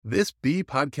This B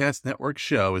Podcast Network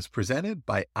show is presented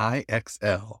by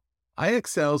IXL.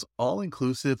 IXL's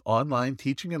all-inclusive online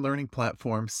teaching and learning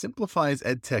platform simplifies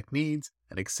edtech needs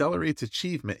and accelerates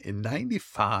achievement in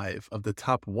 95 of the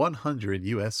top 100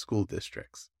 U.S. school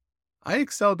districts.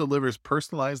 IXL delivers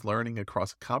personalized learning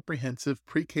across a comprehensive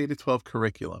pre-K-12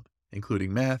 curriculum,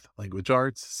 including math, language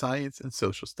arts, science, and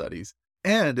social studies,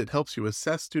 and it helps you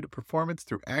assess student performance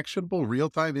through actionable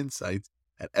real-time insights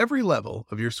at every level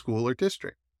of your school or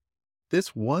district.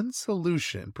 This one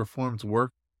solution performs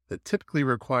work that typically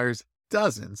requires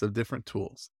dozens of different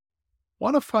tools.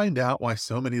 Want to find out why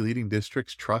so many leading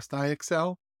districts trust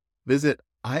IXL? Visit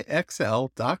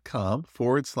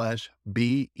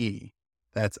IXL.com/BE.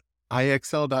 That's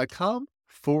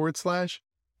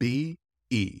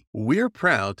IXL.com/BE. We're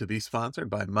proud to be sponsored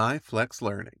by MyFlex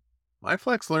Learning.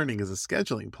 MyFlex Learning is a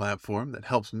scheduling platform that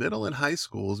helps middle and high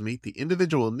schools meet the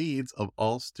individual needs of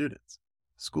all students.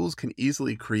 Schools can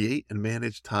easily create and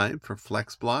manage time for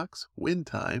flex blocks, win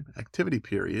time, activity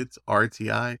periods,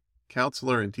 RTI,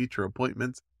 counselor and teacher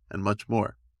appointments, and much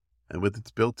more. And with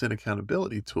its built-in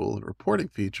accountability tool and reporting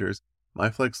features,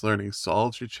 MyFlex Learning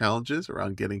solves your challenges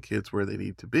around getting kids where they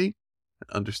need to be and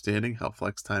understanding how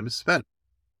flex time is spent.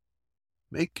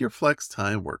 Make your flex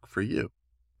time work for you.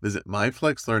 Visit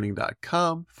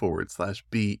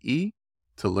myflexlearning.com/BE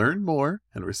to learn more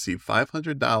and receive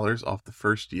 $500 off the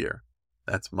first year.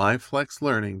 That's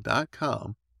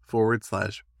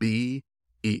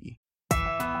myflexlearning.com/BE.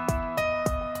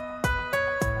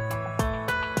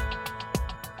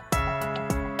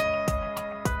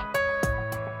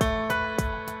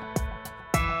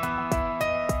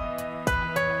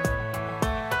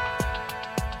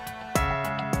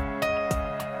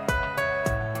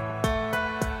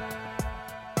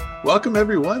 Welcome,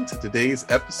 everyone, to today's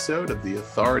episode of the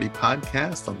Authority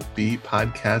Podcast on the B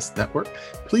Podcast Network.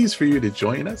 Pleased for you to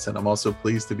join us, and I'm also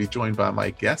pleased to be joined by my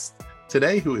guest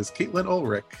today, who is Katelyn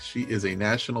Oellerich. She is a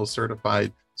national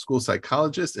certified school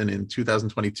psychologist, and in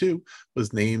 2022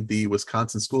 was named the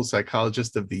Wisconsin School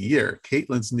Psychologist of the Year.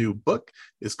 Katelyn's new book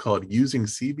is called Using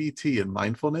CBT and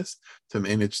Mindfulness to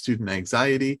Manage Student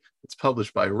Anxiety. It's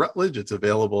published by Routledge. It's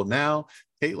available now.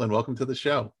 Katelyn, welcome to the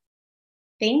show.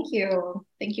 Thank you.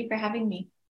 Thank you for having me.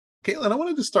 Katelyn, I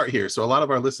wanted to start here. So a lot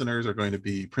of our listeners are going to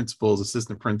be principals,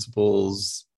 assistant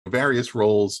principals, various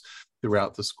roles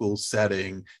throughout the school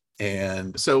setting.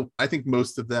 And so I think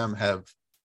most of them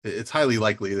it's highly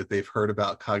likely that they've heard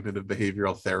about cognitive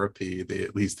behavioral therapy. They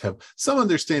at least have some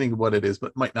understanding of what it is,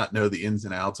 but might not know the ins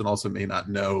and outs, and also may not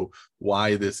know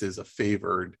why this is a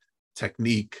favored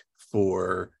technique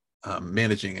for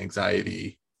managing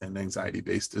anxiety and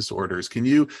anxiety-based disorders. Can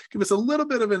you give us a little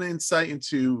bit of an insight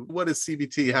into what is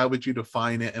CBT, how would you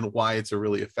define it, and why it's a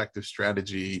really effective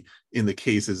strategy in the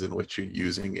cases in which you're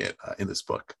using it in this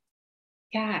book?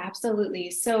 Yeah,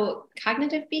 absolutely. So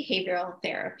cognitive behavioral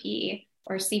therapy,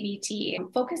 or CBT,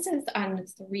 focuses on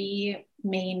three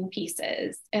main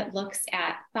pieces. It looks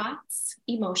at thoughts,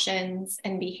 emotions,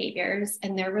 and behaviors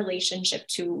and their relationship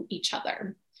to each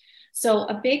other. So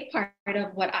a big part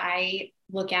of what I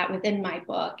look at within my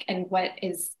book, and what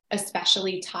is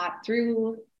especially taught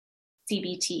through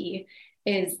CBT,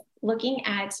 is looking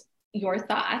at your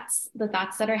thoughts, the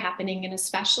thoughts that are happening, and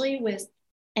especially with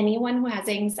anyone who has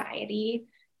anxiety,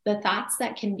 the thoughts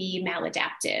that can be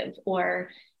maladaptive, or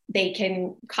they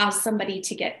can cause somebody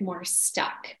to get more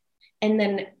stuck. And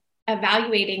then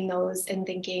evaluating those and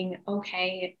thinking,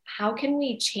 okay, how can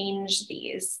we change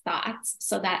these thoughts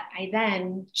so that I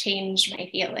then change my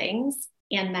feelings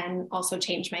and then also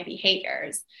change my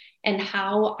behaviors? And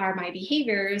how are my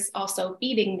behaviors also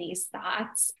feeding these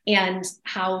thoughts? And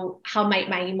how might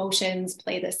my emotions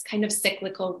play this kind of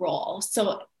cyclical role?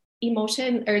 So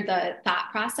emotion, or the thought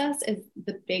process, is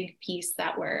the big piece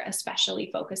that we're especially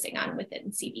focusing on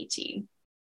within CBT.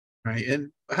 Right.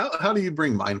 And how do you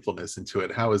bring mindfulness into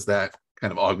it? How is that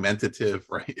kind of augmentative,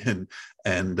 right,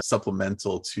 and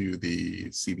supplemental to the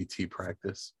CBT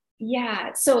practice?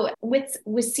 Yeah. So with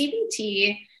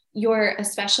CBT, you're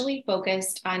especially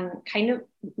focused on kind of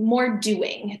more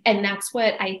doing. And that's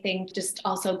what I think, just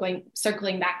also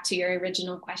circling back to your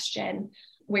original question,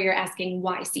 where you're asking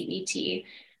why CBT.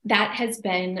 That has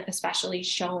been especially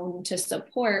shown to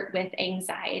support with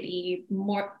anxiety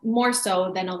more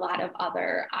so than a lot of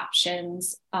other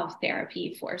options of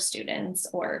therapy for students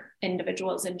or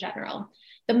individuals in general.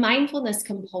 The mindfulness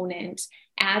component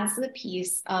adds the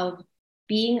piece of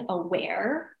being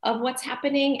aware of what's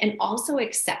happening and also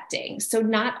accepting. So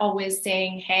not always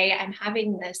saying, hey, I'm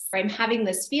having this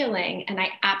feeling and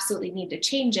I absolutely need to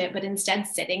change it, but instead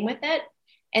sitting with it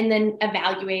and then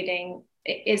evaluating,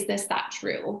 is this thought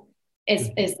true? Is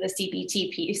the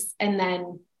CBT piece? And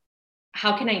then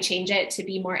how can I change it to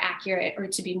be more accurate or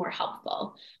to be more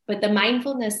helpful? But the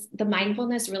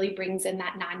mindfulness really brings in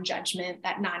that non-judgment,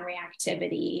 that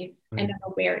non-reactivity, and Right. an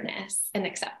awareness and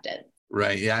acceptance.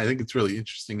 Right. Yeah, I think it's really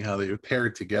interesting how they pair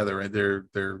together, and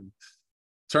they're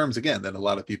terms again that a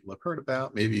lot of people have heard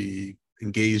about, maybe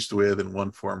engaged with in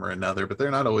one form or another, but they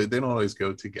don't always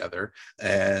go together.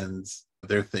 And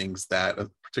they're things that,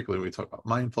 particularly when we talk about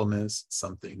mindfulness,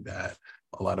 something that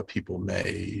a lot of people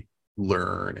may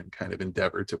learn and kind of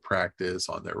endeavor to practice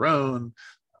on their own.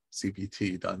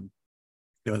 CBT done,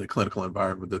 in the clinical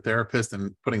environment with the therapist,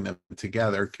 and putting them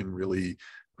together can really,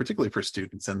 particularly for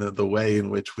students and the way in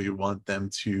which we want them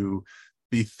to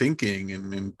be thinking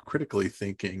and critically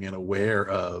thinking and aware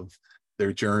of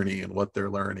their journey and what they're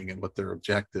learning and what their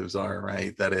objectives are,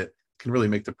 right? That it can really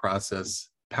make the process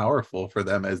powerful for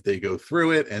them as they go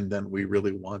through it. And then we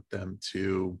really want them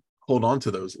to hold on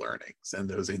to those learnings and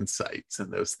those insights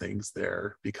and those things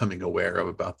they're becoming aware of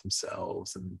about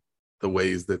themselves, and the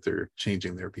ways that they're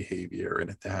changing their behavior and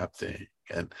adapting.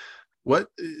 And what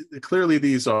clearly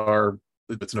it's an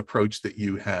approach that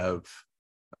you have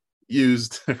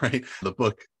used, right? The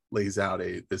book lays out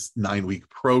this 9-week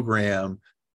program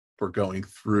for going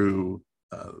through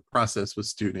the process with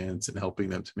students and helping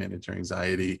them to manage their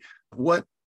anxiety. What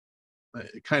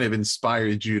kind of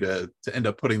inspired you to end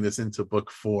up putting this into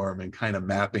book form and kind of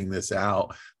mapping this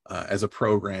out as a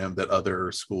program that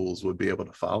other schools would be able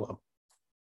to follow?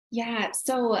 Yeah,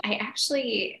 so I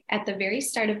actually, at the very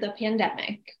start of the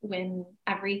pandemic, when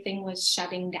everything was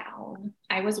shutting down,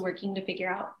 I was working to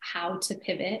figure out how to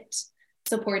pivot,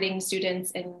 supporting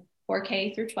students in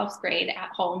 4K through 12th grade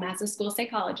at home as a school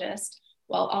psychologist,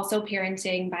 while also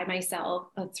parenting by myself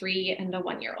a 3 and a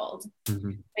 1-year-old.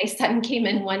 Mhm. My son came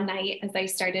in one night as I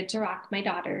started to rock my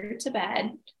daughter to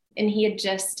bed, and he had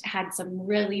just had some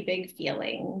really big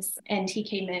feelings. And he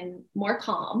came in more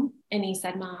calm and he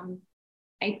said, "Mom,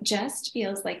 it just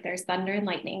feels like there's thunder and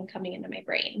lightning coming into my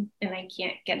brain and I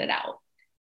can't get it out."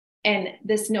 And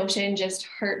this notion just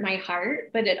hurt my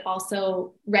heart, but it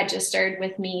also registered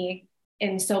with me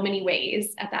in so many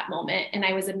ways at that moment. And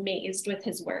I was amazed with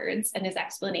his words and his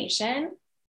explanation,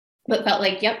 but felt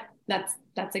like, yep,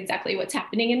 that's exactly what's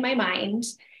happening in my mind.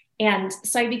 And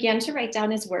so I began to write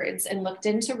down his words and looked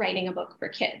into writing a book for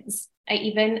kids. I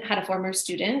even had a former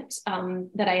student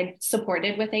that I had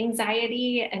supported with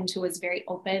anxiety and who was very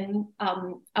open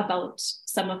about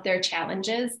some of their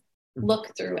challenges, Mhm.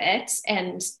 look through it.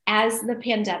 And as the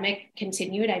pandemic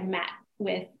continued, I met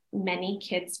with many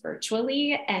kids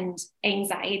virtually, and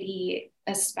anxiety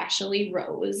especially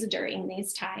rose during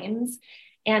these times.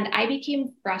 And I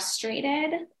became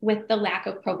frustrated with the lack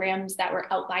of programs that were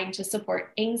outlined to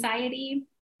support anxiety.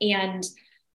 And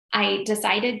I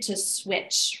decided to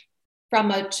switch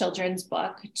from a children's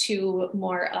book to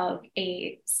more of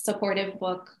a supportive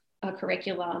book, a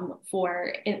curriculum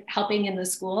for helping in the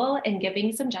school and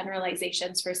giving some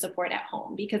generalizations for support at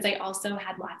home. Because I also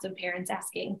had lots of parents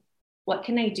asking, what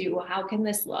can I do? How can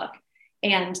this look?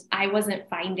 And I wasn't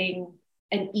finding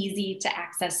an easy to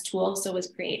access tool, so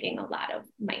was creating a lot of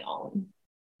my own.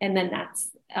 And then that's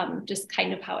just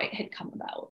kind of how it had come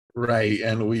about. Right.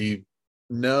 And we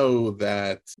know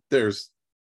that there's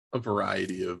a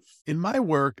variety of. In my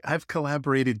work, I've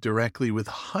collaborated directly with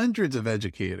hundreds of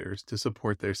educators to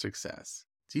support their success.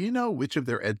 Do you know which of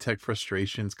their edtech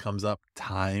frustrations comes up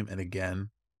time and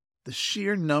again? The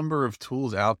sheer number of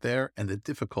tools out there and the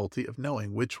difficulty of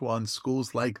knowing which ones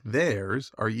schools like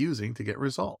theirs are using to get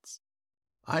results.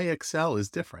 IXL is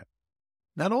different.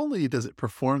 Not only does it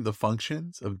perform the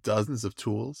functions of dozens of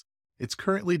tools, it's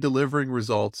currently delivering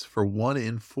results for 1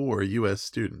 in 4 U.S.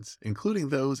 students, including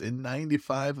those in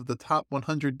 95 of the top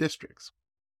 100 districts.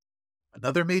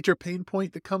 Another major pain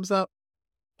point that comes up: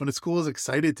 when a school is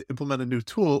excited to implement a new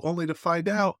tool only to find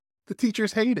out the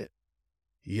teachers hate it.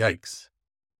 Yikes.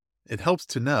 It helps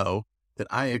to know that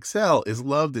IXL is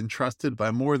loved and trusted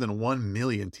by more than 1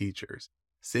 million teachers,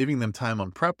 saving them time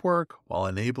on prep work while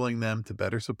enabling them to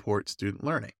better support student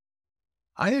learning.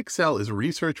 IXL is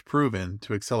research proven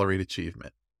to accelerate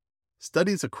achievement.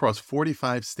 Studies across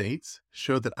 45 states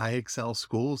show that IXL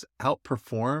schools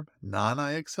outperform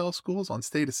non-IXL schools on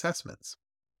state assessments.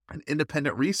 And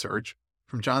independent research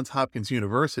from Johns Hopkins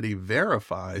University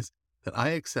verifies that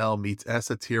IXL meets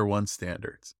ESSA Tier 1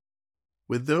 standards.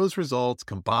 With those results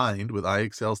combined with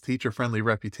IXL's teacher-friendly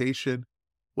reputation,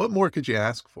 what more could you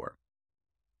ask for?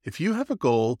 If you have a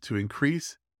goal to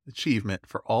increase achievement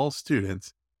for all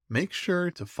students, make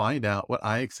sure to find out what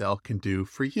IXL can do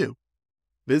for you.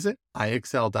 Visit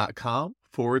IXL.com/BE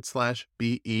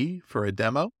for a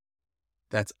demo.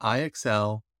 That's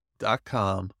IXL.com/BE.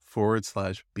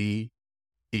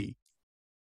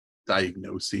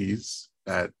 diagnoses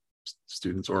that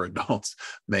students or adults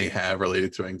may have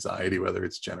related to anxiety, whether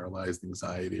it's generalized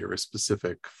anxiety or a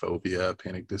specific phobia,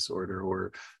 panic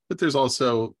disorder, but there's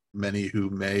also many who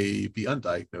may be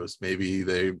undiagnosed. Maybe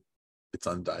it's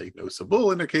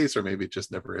undiagnosable in their case, or maybe it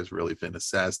just never has really been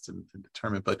assessed and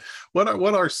determined. But what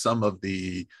are some of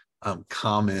the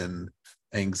common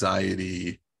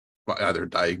anxiety, either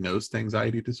diagnosed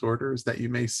anxiety disorders that you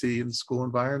may see in the school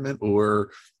environment,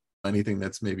 or anything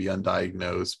that's maybe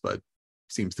undiagnosed but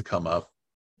seems to come up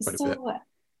quite a bit?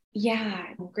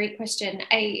 Yeah, great question.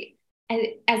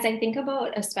 As I think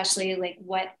about especially like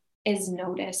what is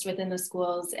noticed within the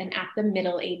schools and at the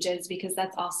middle ages, because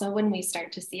that's also when we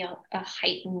start to see a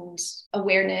heightened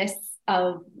awareness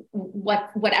of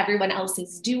what everyone else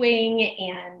is doing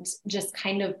and just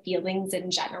kind of feelings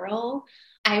in general.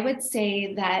 I would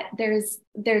say that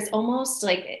there's almost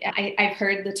like I've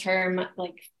heard the term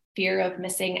like fear of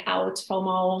missing out,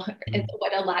 FOMO, is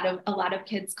what a lot of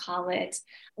kids call it,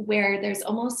 where there's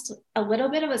almost a little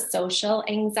bit of a social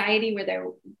anxiety where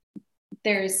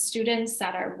there's students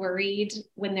that are worried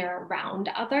when they're around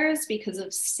others because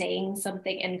of saying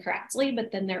something incorrectly,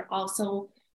 but then they're also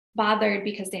bothered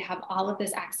because they have all of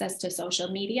this access to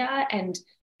social media and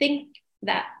think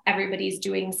that everybody's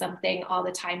doing something all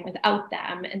the time without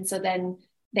them. And so then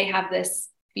they have this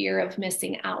fear of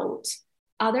missing out.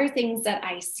 Other things that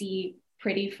I see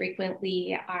pretty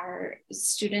frequently are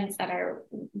students that are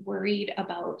worried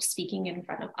about speaking in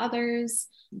front of others,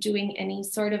 doing any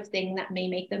sort of thing that may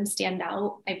make them stand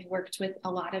out. I've worked with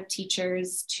a lot of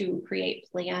teachers to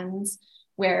create plans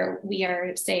where we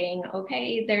are saying,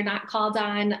 okay, they're not called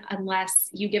on unless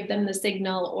you give them the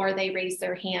signal or they raise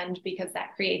their hand, because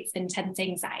that creates intense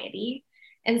anxiety.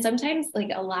 And sometimes,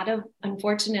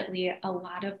 unfortunately, a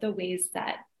lot of the ways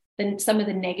that some of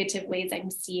the negative ways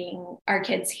I'm seeing our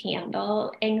kids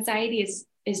handle anxiety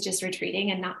is just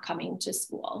retreating and not coming to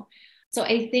school. So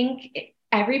I think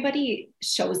everybody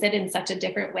shows it in such a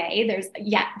different way.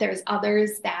 There's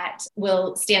others that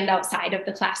will stand outside of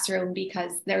the classroom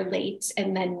because they're late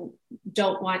and then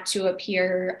don't want to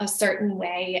appear a certain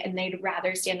way, and they'd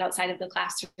rather stand outside of the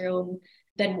classroom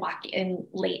than walk in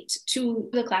late to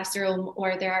the classroom.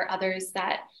 Or there are others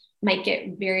that might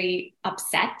get very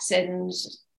upset and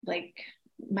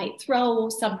might throw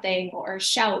something or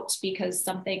shout because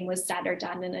something was said or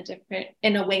done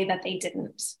in a way that they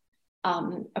didn't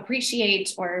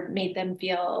appreciate or made them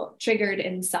feel triggered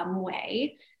in some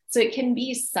way. So it can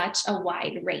be such a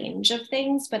wide range of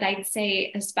things, but I'd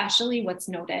say especially what's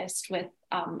noticed with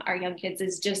our young kids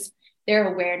is just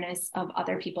their awareness of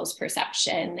other people's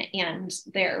perception and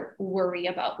their worry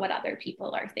about what other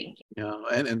people are thinking. Yeah,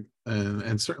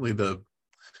 and certainly the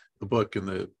book and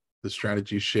the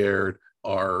strategies shared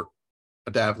are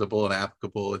adaptable and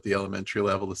applicable at the elementary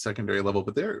level, the secondary level,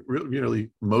 but they're really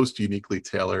most uniquely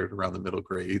tailored around the middle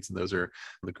grades. And those are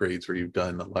the grades where you've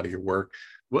done a lot of your work.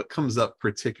 What comes up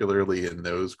particularly in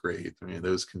those grades? I mean,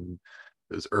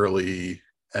 those early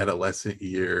adolescent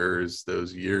years,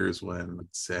 those years when,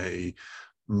 let's say,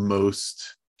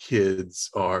 most kids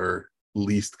are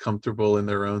least comfortable in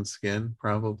their own skin,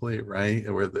 probably,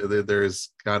 right? Where there's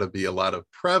got to be a lot of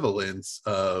prevalence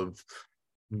of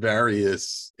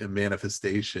various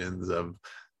manifestations of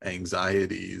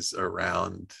anxieties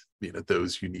around,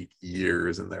 those unique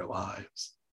years in their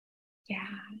lives.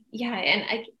 Yeah.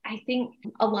 And I think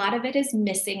a lot of it is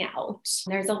missing out.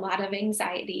 There's a lot of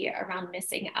anxiety around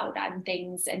missing out on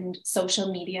things, and social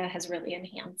media has really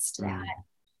enhanced that.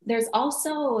 There's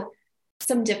also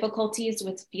some difficulties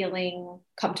with feeling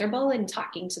comfortable in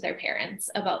talking to their parents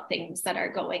about things that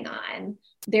are going on.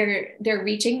 They're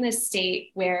reaching this state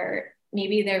where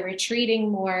maybe they're retreating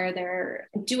more, they're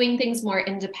doing things more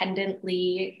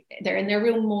independently, they're in their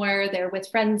room more, they're with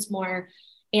friends more,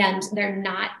 and they're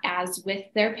not as with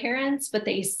their parents, but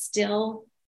they still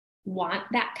want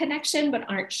that connection, but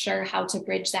aren't sure how to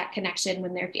bridge that connection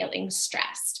when they're feeling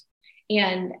stressed.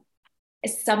 And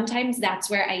sometimes that's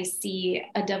where I see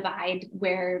a divide,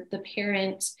 where the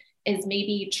parent is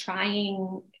maybe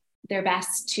trying their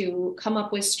best to come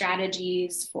up with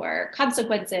strategies for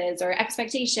consequences or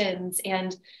expectations,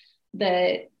 and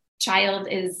the child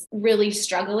is really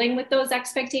struggling with those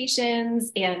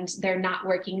expectations and they're not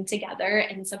working together.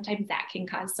 And sometimes that can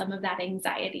cause some of that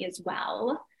anxiety as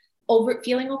well.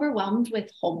 Feeling overwhelmed with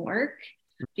homework,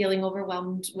 feeling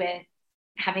overwhelmed with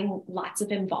having lots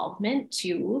of involvement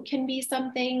too can be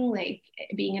something, like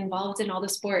being involved in all the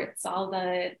sports, all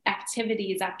the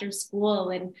activities after school,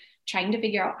 and trying to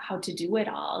figure out how to do it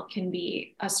all can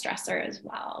be a stressor as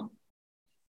well.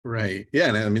 Right. Yeah.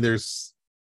 And I mean,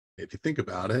 if you think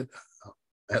about it,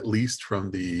 at least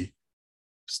from the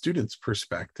student's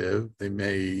perspective, they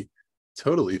may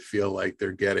totally feel like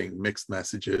they're getting mixed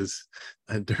messages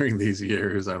during these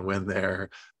years on when they're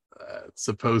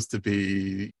supposed to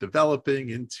be developing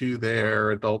into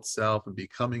their adult self and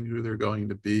becoming who they're going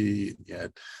to be, and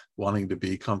yet wanting to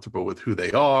be comfortable with who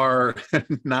they are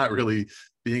and not really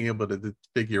being able to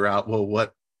figure out, well,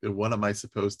 what am I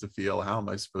supposed to feel? How am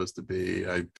I supposed to be?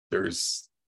 There's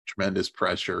tremendous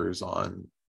pressures on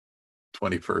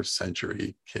 21st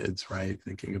century kids, right?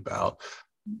 Thinking about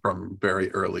from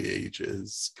very early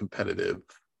ages, competitive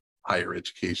higher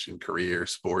education, career,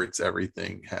 sports,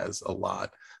 everything has a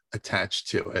lot attached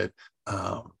to it.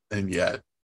 And yet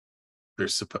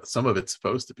there's some of it's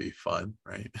supposed to be fun,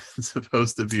 right? It's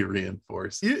supposed to be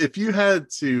reinforced. If you had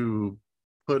to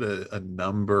put a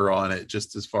number on it,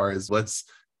 just as far as if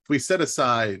we set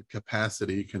aside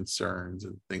capacity concerns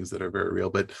and things that are very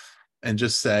real, and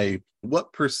just say,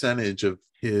 what percentage of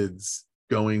kids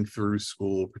going through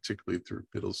school, particularly through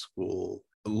middle school,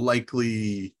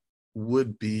 likely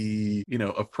would be,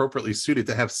 appropriately suited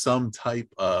to have some type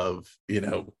of,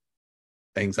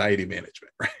 anxiety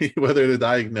management, right? Whether they're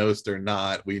diagnosed or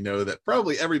not, we know that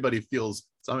probably everybody feels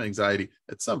some anxiety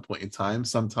at some point in time.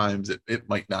 Sometimes it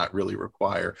might not really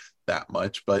require that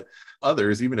much, but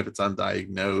others, even if it's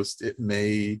undiagnosed, it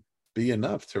may be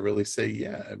enough to really say,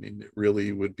 yeah, I mean, it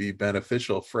really would be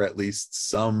beneficial for at least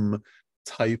some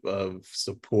type of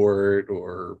support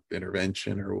or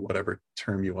intervention or whatever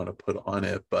term you want to put on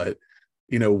it. But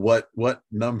what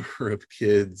number of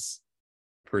kids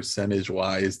percentage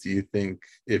wise do you think,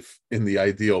 if in the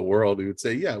ideal world we would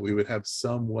say, yeah, we would have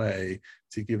some way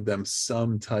to give them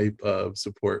some type of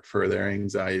support for their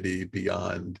anxiety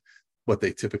beyond what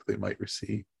they typically might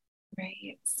receive?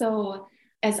 Right. So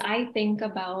as I think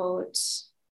about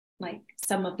like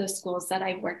some of the schools that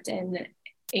I've worked in,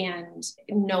 and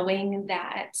knowing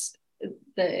that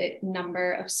the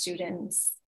number of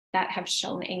students that have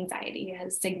shown anxiety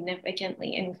has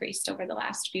significantly increased over the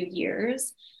last few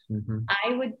years, Mm-hmm.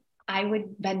 I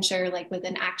would venture, like, with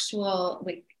an actual,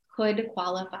 like, could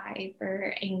qualify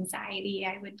for anxiety,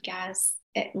 I would guess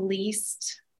at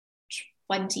least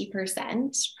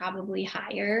 20%, probably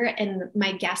higher. And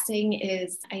my guessing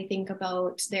is, I think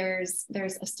about there's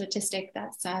a statistic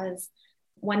that says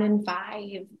 1 in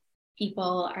 5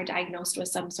 people are diagnosed with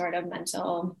some sort of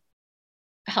mental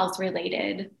health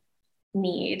related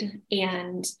need.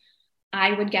 And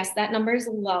I would guess that number is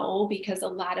low because a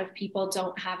lot of people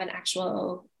don't have an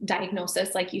actual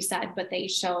diagnosis, like you said, but they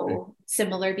show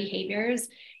similar behaviors.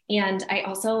 And I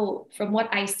also, from what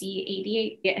I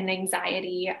see, ADHD and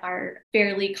anxiety are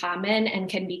fairly common and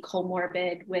can be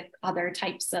comorbid with other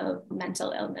types of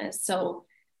mental illness. So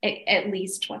at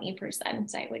least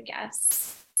 20%, I would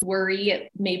guess. Worry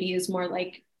maybe is more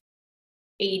like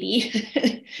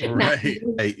 80.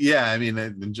 Right. Yeah. I mean,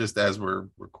 and just as we're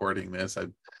recording this,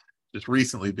 I've just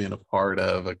recently been a part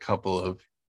of a couple of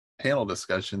panel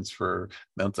discussions for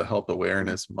Mental Health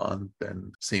Awareness Month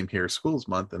and Same Here Schools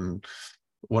Month. And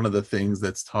one of the things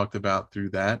that's talked about through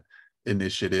that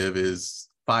initiative is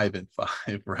 5 in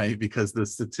 5, right? Because the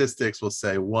statistics will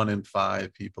say 1 in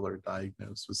 5 people are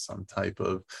diagnosed with some type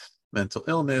of mental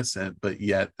illness. But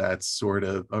yet that's sort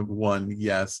of one,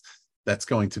 yes, that's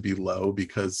going to be low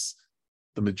because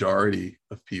the majority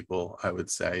of people, I would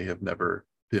say, have never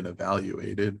been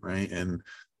evaluated, right? And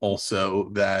also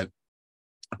that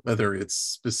whether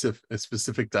it's a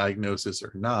specific diagnosis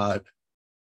or not,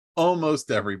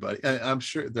 almost everybody, I'm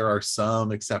sure there are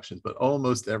some exceptions, but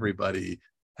almost everybody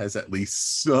has at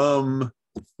least some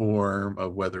form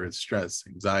of, whether it's stress,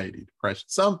 anxiety, depression,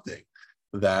 something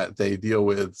that they deal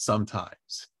with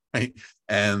sometimes, right?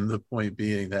 And the point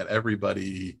being that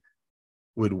everybody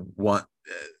would want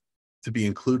to be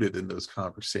included in those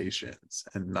conversations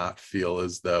and not feel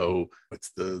as though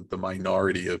it's the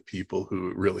minority of people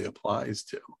who it really applies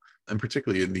to. And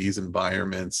particularly in these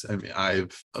environments, I mean,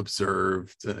 I've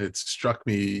observed, it struck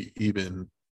me even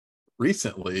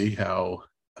recently how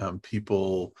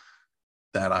people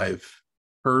that I've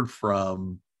heard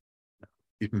from,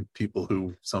 even people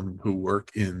who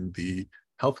work in the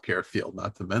healthcare field,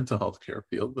 not the mental health care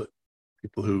field, but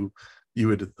people who you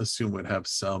would assume would have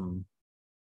some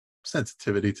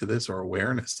sensitivity to this or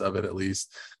awareness of it, at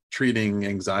least treating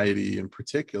anxiety in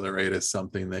particular, right, as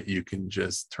something that you can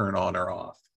just turn on or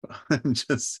off, and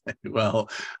just say, well,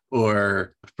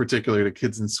 or particularly to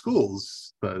kids in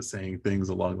schools, saying things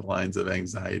along the lines of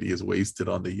anxiety is wasted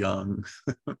on the young,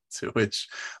 to which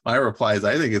my reply is,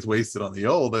 I think it's wasted on the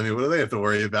old. I mean, what do they have to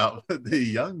worry about? The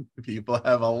young people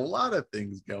have a lot of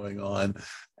things going on.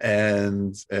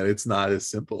 And it's not as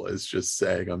simple as just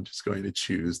saying, I'm just going to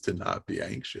choose to not be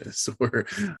anxious, or,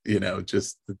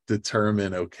 just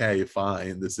determine, okay,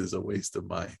 fine, this is a waste of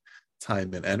my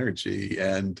time and energy.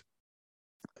 And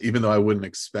even though I wouldn't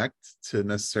expect to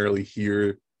necessarily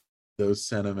hear those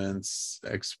sentiments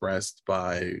expressed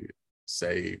by,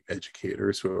 say,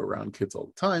 educators who are around kids all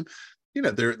the time,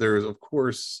 there of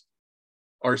course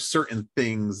are certain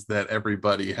things that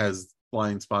everybody has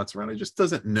blind spots around. It just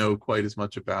doesn't know quite as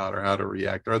much about, or how to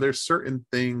react. Are there certain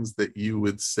things that you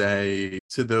would say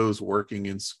to those working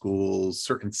in schools,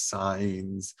 certain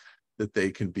signs that they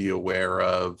can be aware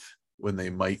of when they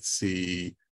might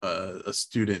see a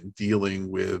student dealing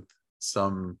with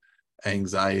some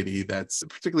anxiety that's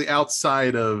particularly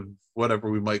outside of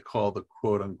whatever we might call the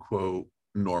quote unquote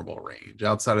normal range,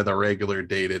 outside of the regular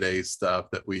day-to-day stuff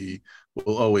that we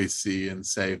will always see and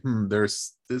say,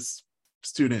 there's this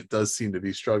student does seem to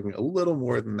be struggling a little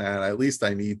more than that. At least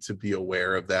I need to be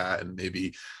aware of that and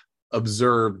maybe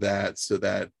observe that, so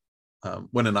that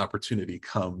when an opportunity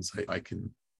comes, I can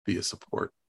be a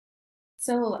support.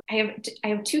 So I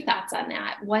have two thoughts on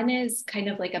that. One is kind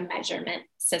of like a measurement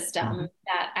system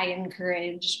that I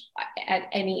encourage at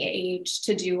any age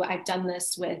to do. I've done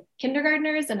this with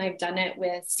kindergartners and I've done it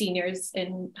with seniors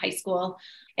in high school.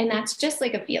 And that's just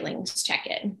like a feelings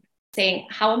check-in, saying,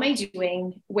 how am I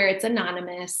doing? Where it's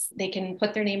anonymous, they can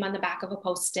put their name on the back of a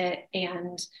Post-it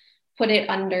and put it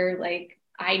under like,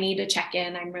 I need to check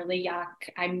in. I'm really yuck.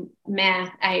 I'm meh.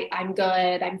 I'm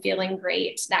good. I'm feeling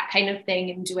great, that kind of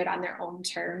thing, and do it on their own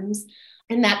terms.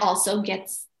 And that also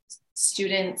gets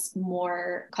students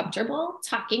more comfortable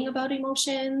talking about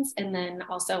emotions. And then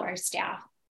also our staff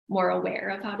more aware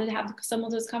of how to have some of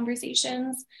those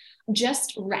conversations.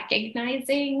 Just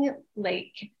recognizing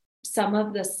like some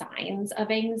of the signs of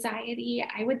anxiety,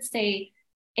 I would say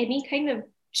any kind of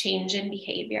change in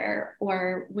behavior,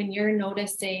 or when you're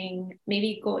noticing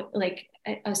maybe like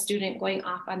a student going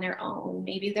off on their own,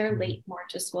 maybe they're late more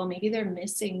to school, maybe they're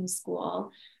missing school,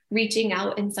 reaching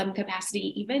out in some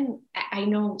capacity. Even I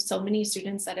know so many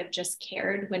students that have just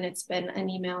cared when it's been an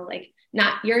email like,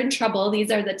 not you're in trouble, these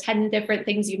are the 10 different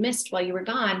things you missed while you were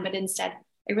gone, but instead,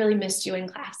 I really missed you in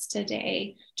class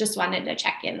today, just wanted to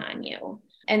check in on you.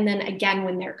 And then again,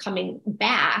 when they're coming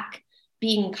back,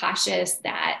 being cautious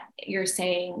that you're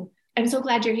saying, I'm so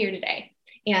glad you're here today.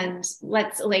 And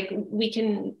we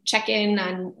can check in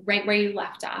on right where you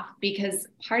left off, because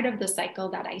part of the cycle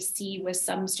that I see with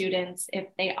some students, if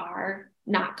they are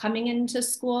not coming into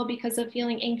school because of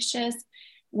feeling anxious,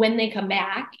 when they come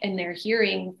back and they're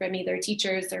hearing from either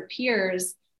teachers or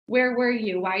peers, where were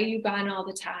you? Why are you gone all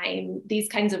the time? These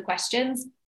kinds of questions,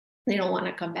 they don't want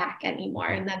to come back anymore.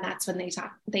 And then that's when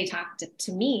they talked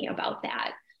to me about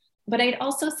that. But I'd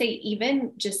also say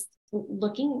even just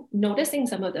noticing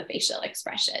some of the facial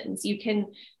expressions. You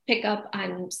can pick up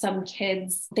on some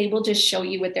kids, they will just show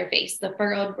you with their face, the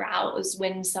furrowed brows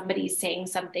when somebody's saying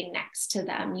something next to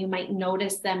them. You might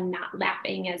notice them not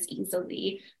laughing as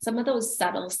easily. Some of those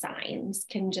subtle signs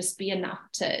can just be enough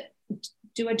to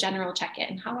do a general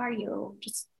check-in. How are you?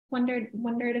 Just wondered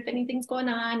if anything's going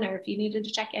on, or if you needed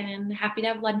to check in. Happy to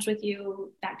have lunch with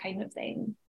you, that kind of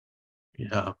thing.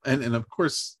 Yeah. And of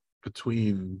course,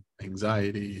 between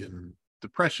anxiety and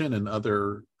depression and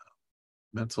other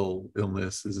mental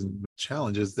illnesses and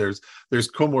challenges, there's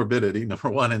comorbidity, number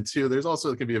one, and two, there's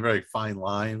also, it can be a very fine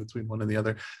line between one and the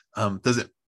other. Does it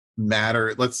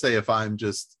matter? Let's say if I'm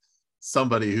just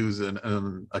somebody who's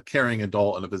a caring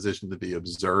adult in a position to be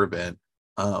observant,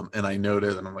 and I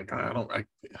notice, and I'm like,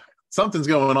 something's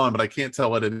going on, but I can't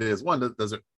tell what it is. One,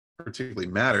 does it particularly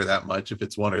matter that much if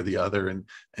it's one or the other?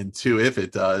 And two, if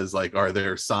it does, like, are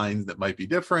there signs that might be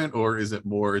different, or is it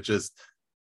more just,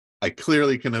 I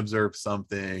clearly can observe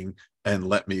something and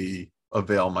let me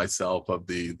avail myself of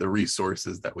the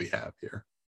resources that we have here?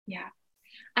 Yeah.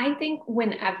 I think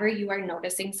whenever you are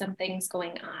noticing some things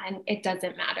going on, it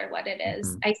doesn't matter what it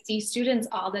is. I see students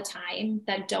all the time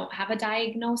that don't have a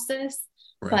diagnosis,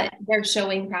 but they're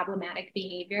showing problematic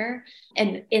behavior.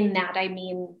 And in that, I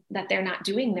mean that they're not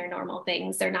doing their normal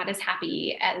things. They're not as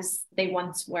happy as they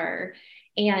once were.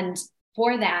 And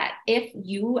for that, if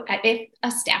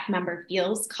a staff member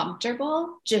feels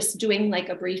comfortable just doing like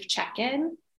a brief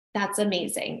check-in, that's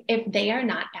amazing. If they are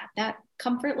not at that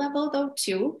comfort level though,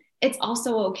 too, it's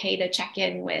also okay to check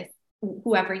in with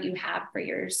whoever you have for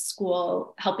your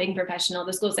school helping professional,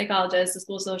 the school psychologist, the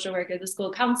school social worker, the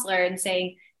school counselor, and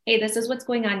saying, hey, this is what's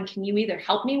going on. Can you either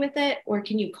help me with it or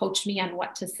can you coach me on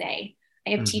what to say?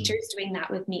 I have Mhm. teachers doing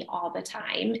that with me all the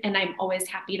time, and I'm always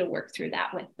happy to work through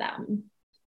that with them.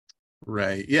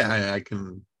 Right. Yeah, I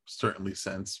can certainly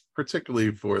sense,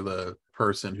 particularly for the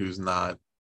person who's not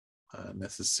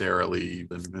necessarily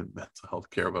in mental health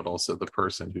care, but also the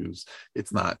person who's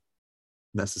it's not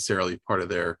necessarily part of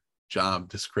their job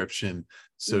description,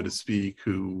 so to Yeah. speak,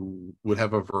 who would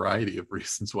have a variety of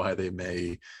reasons why they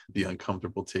may be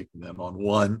uncomfortable taking them on.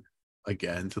 One,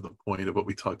 again, to the point of what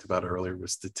we talked about earlier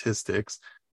with statistics,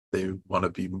 they want to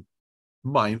be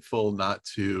mindful not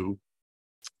to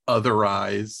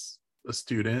otherize a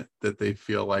student that they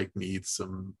feel like needs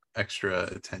some extra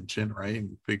attention, right?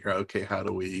 And figure out, okay, how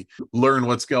do we learn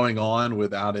what's going on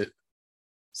without it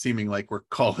seeming like we're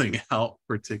calling out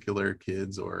particular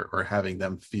kids or having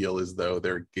them feel as though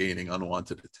they're gaining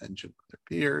unwanted attention from their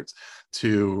peers,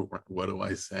 to what do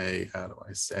I say, how do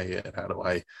I say it, how do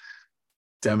I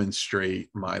demonstrate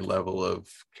my level of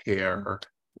care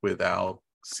without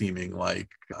seeming like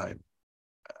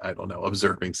I don't know,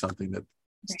 observing something that the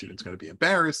Right. student's going to be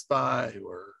embarrassed by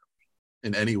or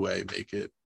in any way make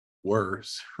it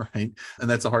worse. Right. And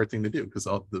that's a hard thing to do because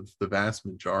the vast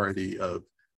majority of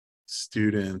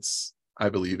students, I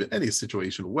believe, in any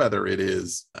situation, whether it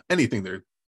is anything they're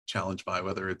challenged by,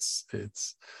 whether it's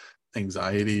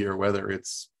anxiety or whether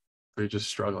it's they're just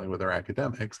struggling with their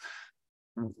academics,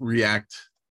 react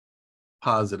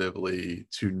positively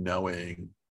to knowing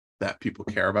that people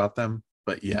care about them.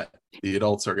 But yet the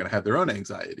adults are going to have their own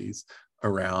anxieties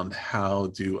around how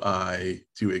do I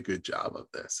do a good job of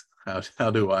this? How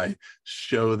do I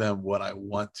show them what I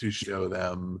want to show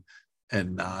them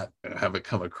and not have it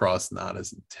come across not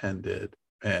as intended?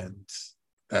 And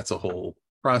that's a whole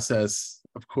process,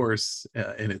 of course,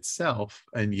 in itself,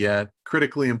 and yet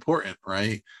critically important,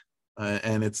 right?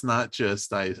 And it's not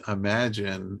just, I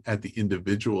imagine, at the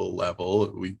individual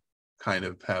level, we kind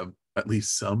of have at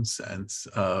least some sense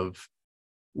of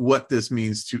what this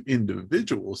means to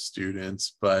individual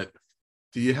students, but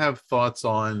do you have thoughts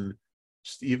on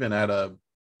just even at a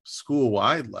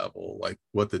school-wide level, like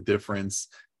what the difference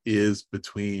is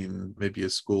between maybe a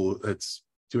school that's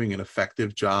doing an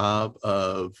effective job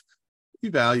of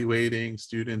evaluating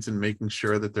students and making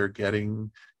sure that they're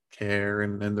getting care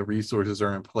and the resources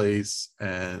are in place,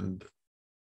 and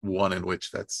one in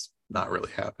which that's not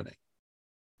really happening?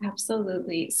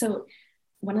 Absolutely. So,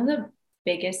 one of the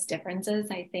biggest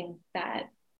differences I think that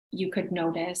you could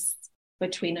notice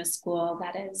between a school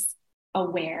that is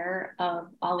aware of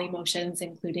all emotions,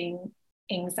 including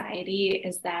anxiety,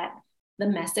 is that the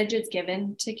message is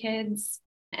given to kids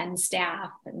and staff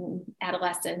and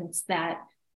adolescents that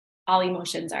all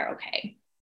emotions are okay.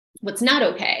 What's not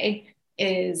okay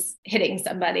is hitting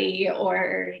somebody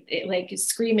or like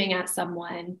screaming at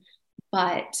someone,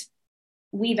 but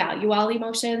we value all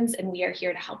emotions and we are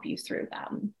here to help you through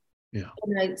them. Yeah.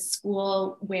 In a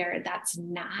school where that's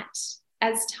not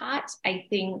as taught, I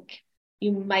think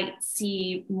you might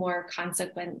see more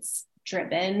consequence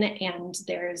driven, and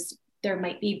there's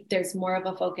more of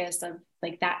a focus of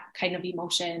like that kind of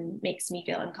emotion makes me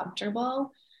feel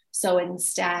uncomfortable. So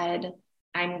instead,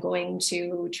 I'm going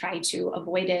to try to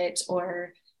avoid it,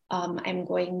 or I'm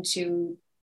going to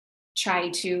try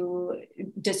to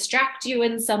distract you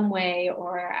in some way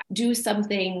or do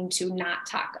something to not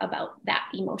talk about that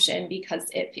emotion because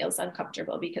it feels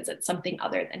uncomfortable because it's something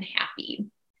other than happy.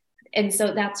 And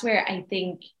so that's where I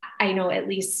think, I know at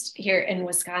least here in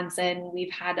Wisconsin,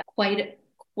 we've had quite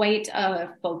a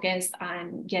focus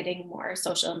on getting more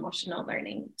social emotional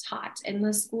learning taught in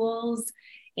the schools.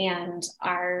 And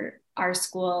our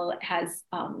school has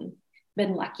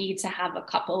been lucky to have a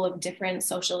couple of different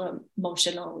social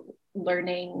emotional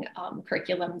learning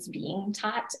curriculums being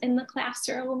taught in the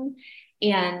classroom.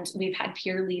 And we've had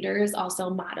peer leaders also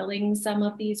modeling some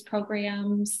of these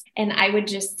programs. And I would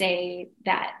just say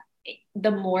that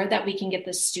the more that we can get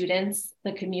the students,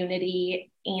 the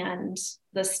community, and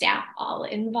the staff all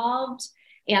involved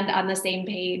and on the same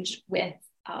page with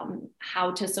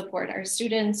how to support our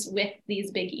students with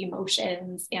these big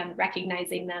emotions and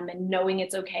recognizing them and knowing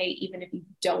it's okay, even if you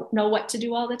don't know what to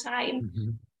do all the time,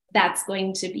 Mhm. that's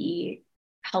going to be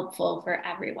helpful for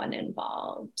everyone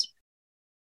involved.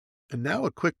 And now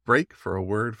a quick break for a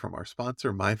word from our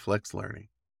sponsor, MyFlex Learning.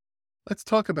 Let's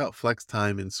talk about flex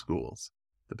time in schools.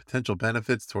 The potential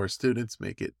benefits to our students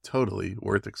make it totally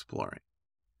worth exploring.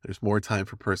 There's more time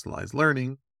for personalized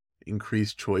learning,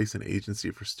 increased choice and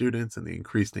agency for students, and the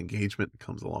increased engagement that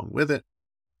comes along with it,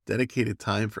 dedicated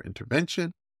time for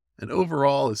intervention, and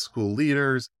overall, as school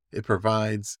leaders, It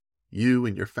provides you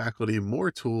and your faculty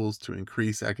more tools to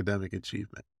increase academic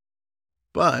achievement.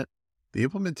 But the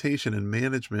implementation and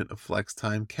management of flex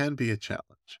time can be a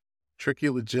challenge. Tricky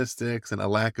logistics and a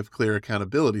lack of clear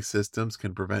accountability systems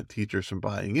can prevent teachers from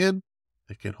buying in.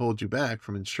 It can hold you back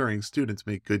from ensuring students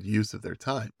make good use of their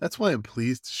time. That's why I'm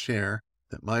pleased to share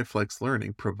that MyFlex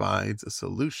Learning provides a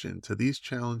solution to these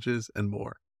challenges and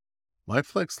more.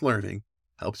 MyFlex Learning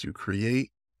helps you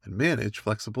create and manage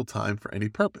flexible time for any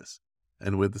purpose.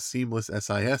 And with the seamless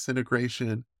SIS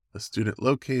integration, a student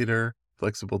locator,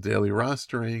 flexible daily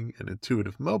rostering, and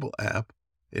intuitive mobile app,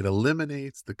 it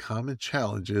eliminates the common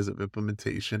challenges of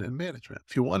implementation and management.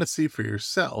 If you want to see for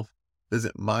yourself,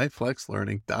 visit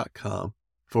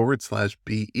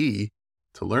myflexlearning.com/BE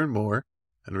to learn more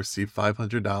and receive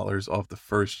 $500 off the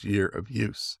first year of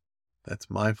use. That's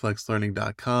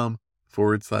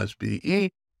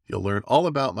myflexlearning.com/BE. You'll learn all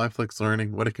about MyFlex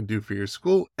Learning, what it can do for your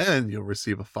school, and you'll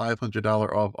receive a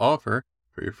 $500 off offer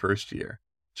for your first year.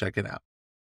 Check it out.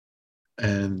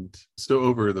 And so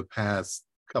over the past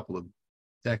couple of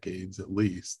decades, at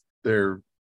least, I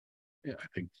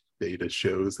think data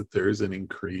shows that there's an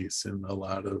increase in a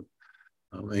lot of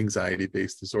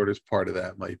anxiety-based disorders. Part of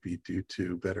that might be due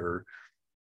to better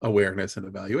awareness and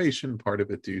evaluation, part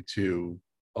of it due to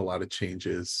a lot of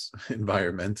changes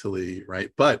environmentally,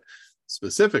 right? But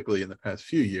specifically in the past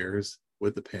few years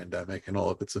with the pandemic and all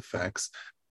of its effects,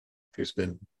 there's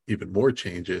been even more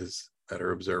changes that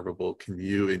are observable. And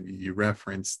you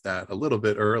referenced that a little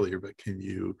bit earlier, but can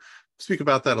you speak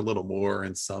about that a little more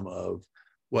and some of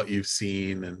what you've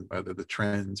seen and whether the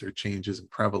trends or changes in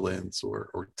prevalence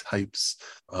or types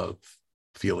of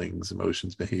feelings,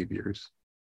 emotions, behaviors?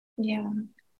 Yeah.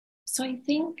 So I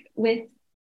think with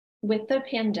the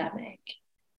pandemic,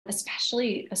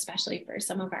 especially for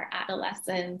some of our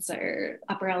adolescents or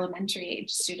upper elementary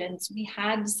age students, we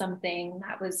had something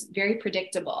that was very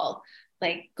predictable,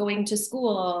 like going to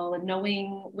school and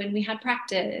knowing when we had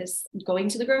practice, going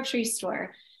to the grocery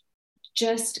store,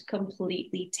 just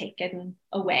completely taken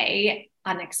away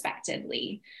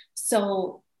unexpectedly.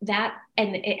 So that,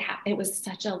 and it was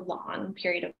such a long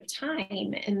period of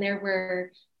time, and there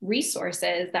were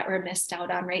resources that were missed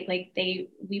out on, right? Like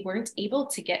we weren't able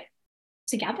to get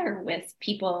together with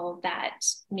people that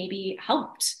maybe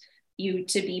helped you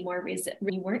to be more resilient.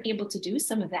 We weren't able to do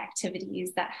some of the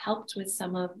activities that helped with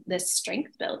some of the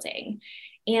strength building.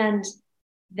 And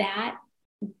that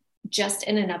just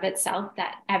in and of itself,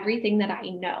 that everything that I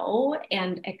know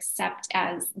and accept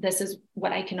as this is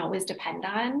what I can always depend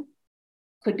on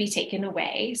could be taken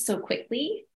away so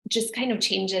quickly, just kind of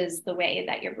changes the way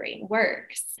that your brain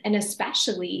works. And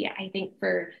especially, I think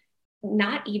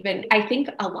I think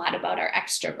a lot about our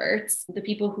extroverts, the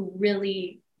people who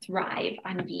really thrive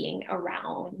on being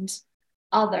around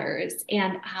others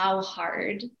and how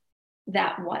hard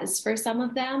that was for some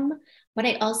of them. But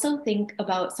I also think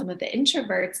about some of the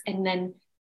introverts and then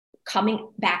coming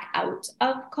back out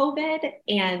of COVID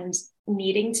and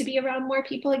needing to be around more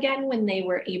people again when they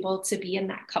were able to be in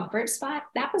that comfort spot.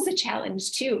 That was a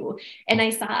challenge too. And I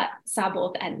saw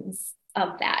both ends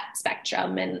of that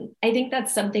spectrum. And I think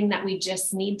that's something that we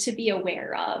just need to be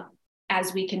aware of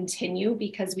as we continue,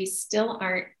 because we still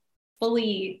aren't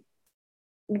fully,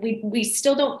 we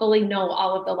still don't fully know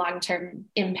all of the long-term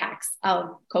impacts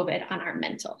of COVID on our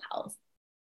mental health.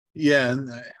 Yeah, and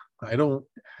I don't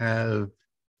have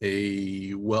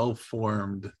a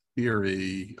well-formed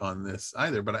theory on this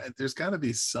either, but there's got to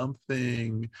be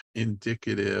something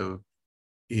indicative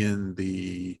in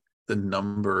the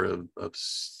number of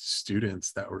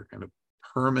students that were kind of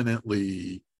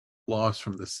permanently lost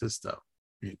from the system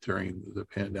during the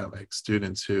pandemic.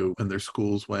 Students who, when their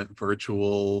schools went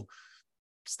virtual,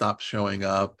 stopped showing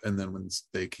up, and then when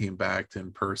they came back to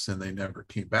in person, they never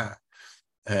came back.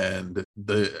 And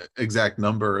the exact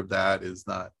number of that is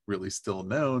not really still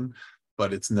known,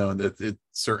 but it's known that it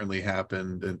certainly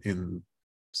happened in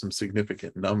some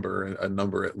significant number, a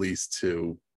number at least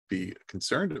to be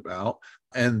concerned about,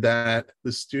 and that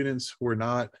the students were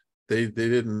not, they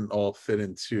didn't all fit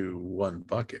into one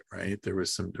bucket, right? There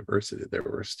was some diversity. There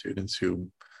were students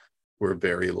who were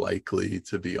very likely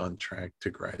to be on track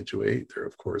to graduate. There,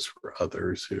 of course, were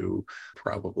others who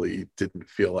probably didn't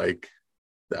feel like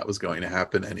that was going to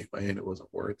happen anyway, and it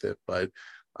wasn't worth it. But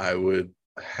I would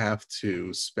have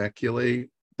to speculate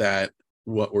that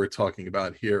what we're talking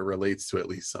about here relates to at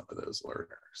least some of those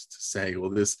learners, to say, well,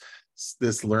 this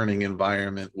learning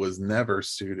environment was never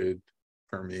suited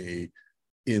for me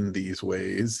in these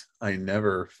ways. I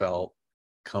never felt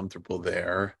comfortable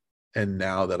there. And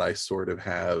now that I sort of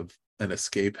have an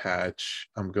escape hatch,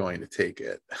 I'm going to take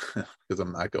it because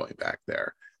I'm not going back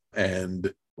there.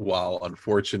 And while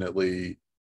unfortunately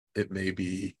it may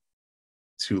be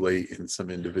too late in some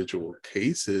individual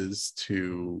cases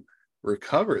to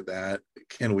recover that,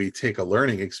 can we take a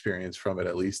learning experience from it,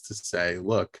 at least to say,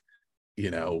 look,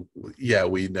 yeah,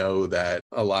 we know that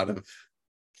a lot of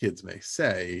kids may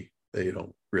say they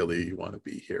don't really want to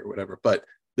be here, whatever, but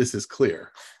this is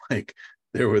clear. Like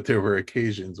there were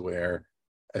occasions where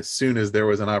as soon as there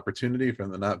was an opportunity for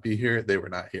them to not be here, they were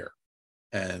not here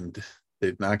and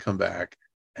they'd not come back.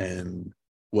 And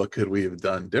what could we have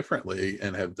done differently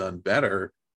and have done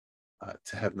better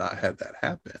to have not had that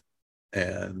happen?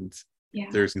 And Yeah.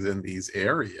 there's in these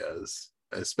areas,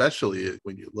 especially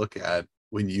when you look at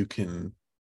when you can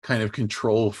kind of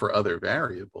control for other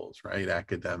variables, right?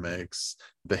 Academics,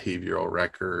 behavioral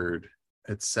record,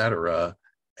 etc.,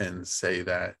 and say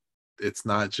that it's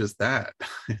not just that.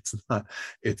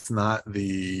 It's not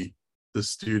the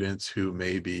students who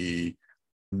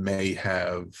may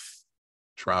have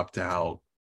dropped out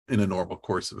in a normal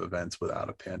course of events without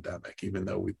a pandemic, even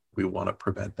though we want to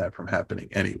prevent that from happening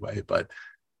anyway. But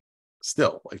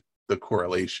still, like the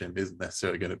correlation isn't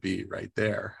necessarily going to be right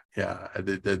there. Yeah.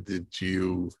 Did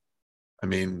you, I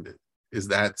mean, is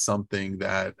that something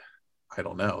that, I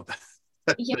don't know,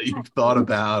 that Yeah. you've thought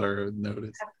about or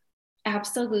noticed?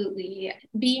 Absolutely.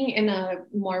 Being in a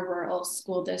more rural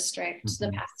school district the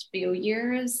Mm-hmm. past few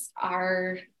years,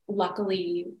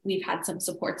 luckily we've had some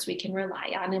supports we can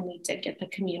rely on, and we did get the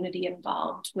community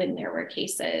involved when there were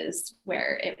cases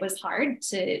where it was hard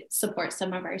to support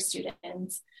some of our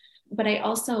students. But I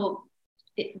also,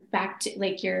 back to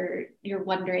like you're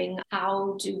wondering,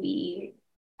 how do we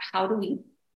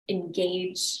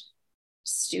engage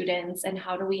students and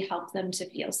how do we help them to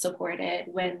feel supported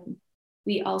when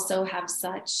we also have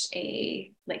such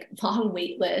a long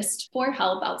wait list for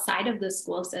help outside of the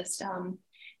school system.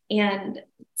 And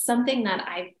something that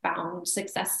I've found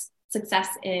success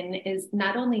in is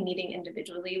not only meeting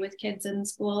individually with kids in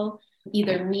school,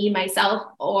 either me myself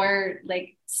or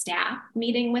like staff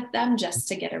meeting with them just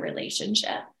to get a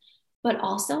relationship, but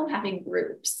also having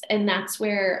groups. And that's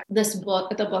where the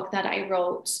book that I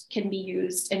wrote, can be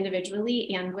used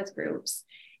individually and with groups.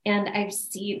 And I've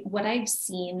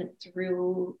seen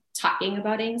through talking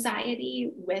about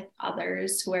anxiety with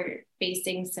others who are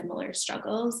facing similar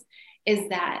struggles is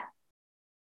that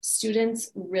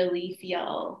students really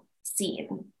feel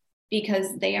seen,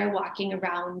 because they are walking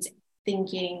around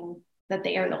thinking that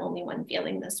they are the only one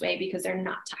feeling this way because they're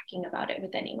not talking about it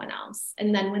with anyone else.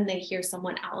 And then when they hear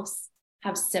someone else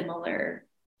have similar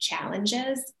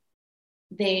challenges,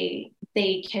 they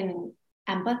can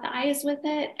empathize with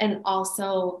it and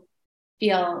also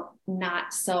feel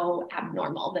not so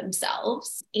abnormal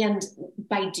themselves. And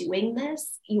by doing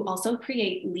this, you also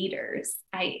create leaders.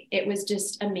 It was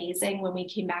just amazing when we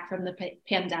came back from the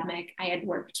pandemic. I had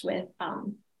worked with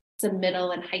some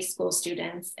middle and high school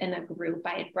students in a group.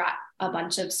 I had brought a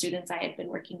bunch of students I had been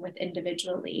working with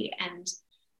individually, and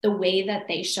the way that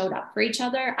they showed up for each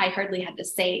other, I hardly had to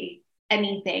say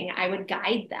anything. I would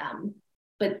guide them,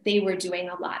 but they were doing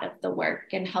a lot of the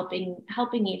work and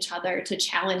helping each other to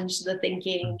challenge the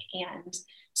thinking and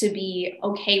to be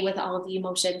okay with all of the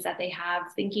emotions that they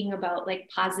have, thinking about like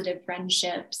positive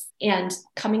friendships and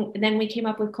then we came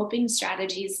up with coping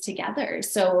strategies together.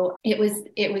 So it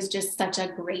was just such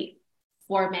a great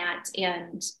format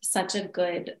and such a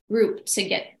good group to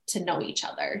get to know each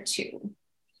other too.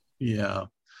 Yeah.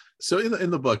 So in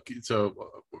the book,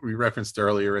 so we referenced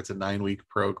earlier, it's a 9-week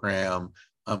program.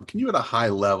 Can you at a high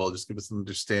level just give us an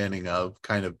understanding of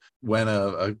kind of when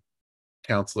a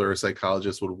counselor or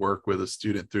psychologist would work with a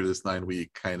student through this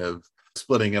 9-week, kind of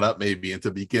splitting it up maybe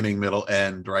into beginning, middle,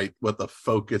 end, right? What the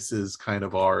focuses kind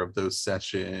of are of those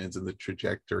sessions and the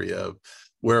trajectory of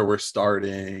where we're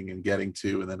starting and getting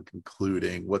to and then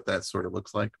concluding, what that sort of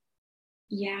looks like?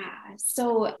 Yeah.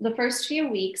 So the first few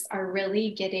weeks are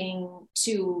really getting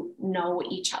to know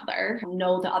each other,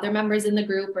 know the other members in the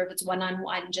group, or if it's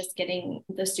one-on-one, just getting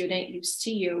the student used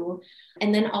to you.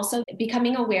 And then also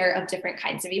becoming aware of different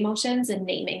kinds of emotions and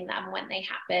naming them when they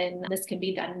happen. This can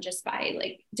be done just by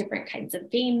like different kinds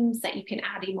of games that you can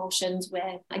add emotions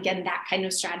with. Again, that kind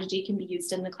of strategy can be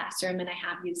used in the classroom, and I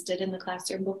have used it in the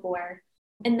classroom before.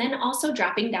 And then also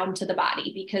dropping down to the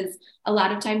body, because a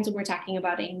lot of times when we're talking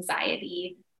about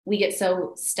anxiety, we get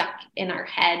so stuck in our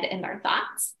head and our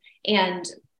thoughts. And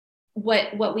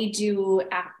what we do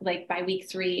like by week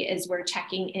 3 is we're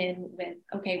checking in with,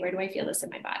 okay, where do I feel this in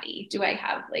my body? Do I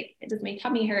have does my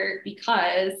tummy hurt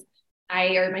because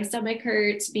or my stomach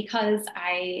hurts because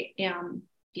I am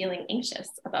feeling anxious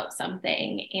about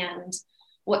something? And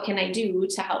what can I do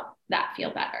to help that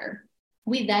feel better?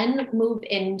 We then move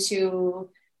into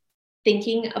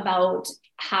thinking about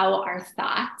how our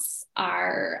thoughts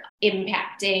are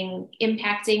impacting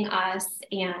us,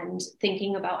 and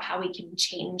thinking about how we can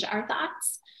change our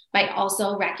thoughts by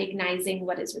also recognizing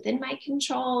what is within my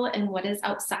control and what is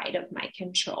outside of my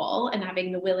control, and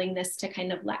having the willingness to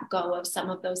kind of let go of some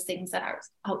of those things that are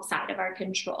outside of our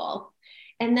control.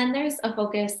 And then there's a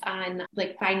focus on,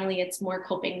 like, finally, it's more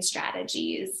coping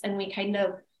strategies. And we kind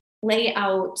of lay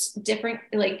out different,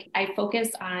 like, I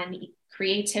focus on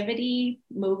creativity,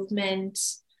 movement,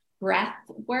 breath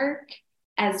work,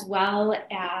 as well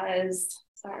as,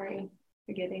 sorry,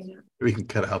 forgetting. We can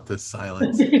cut out this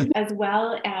silence. As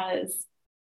well as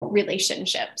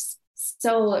relationships.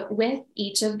 So with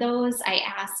each of those, I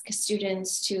ask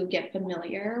students to get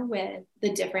familiar with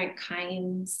the different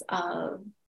kinds of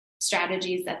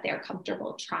strategies that they're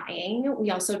comfortable trying. We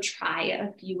also try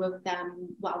a few of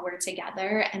them while we're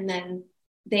together, and then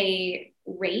they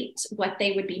rate what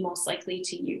they would be most likely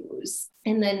to use.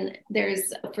 And then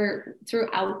there's,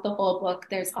 throughout the whole book,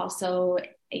 there's also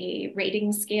a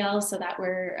rating scale so that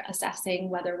we're assessing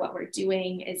whether what we're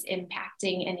doing is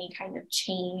impacting any kind of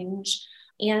change.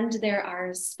 And there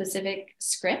are specific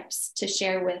scripts to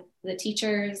share with the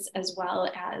teachers as well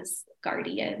as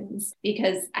guardians,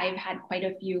 because I've had quite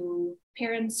a few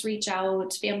parents reach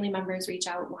out, family members reach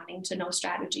out wanting to know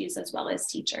strategies, as well as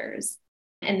teachers.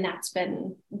 And that's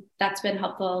been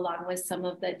helpful, along with some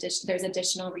of there's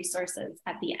additional resources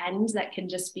at the end that can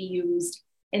just be used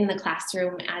in the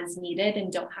classroom as needed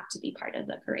and don't have to be part of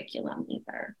the curriculum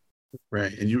either.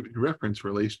 Right. And you reference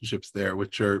relationships there,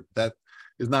 that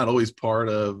is not always part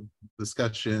of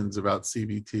discussions about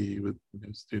CBT with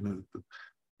students. It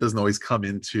doesn't always come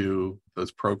into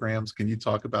those programs. Can you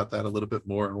talk about that a little bit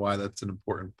more, and why that's an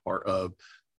important part of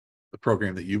the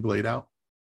program that you've laid out?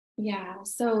 Yeah,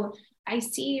 so I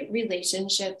see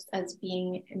relationships as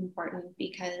being important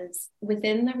because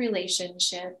within the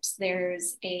relationships,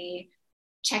 there's a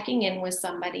checking in with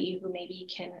somebody who maybe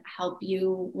can help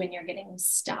you when you're getting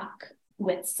stuck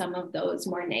with some of those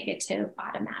more negative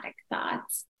automatic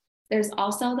thoughts. There's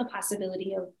also the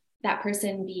possibility of that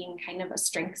person being kind of a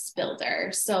strengths builder.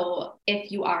 So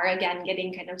if you are, again,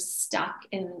 getting kind of stuck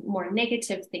in more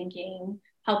negative thinking,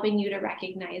 helping you to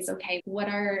recognize, okay, what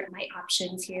are my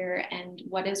options here, and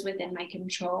what is within my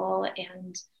control,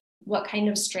 and what kind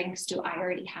of strengths do I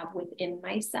already have within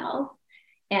myself,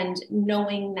 and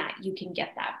knowing that you can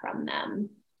get that from them.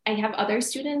 I have other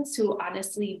students who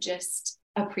honestly just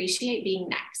appreciate being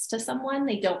next to someone.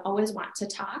 They don't always want to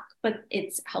talk, but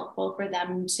it's helpful for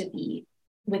them to be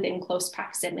within close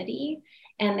proximity.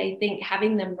 And I think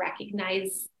having them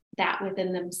recognize that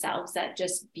within themselves, that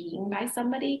just being by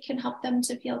somebody can help them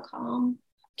to feel calm,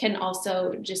 can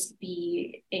also just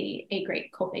be a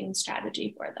great coping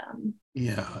strategy for them.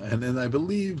 Yeah. And then I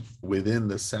believe within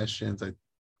the sessions, I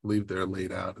believe they're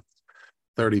laid out as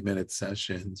 30-minute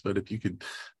sessions, but if you could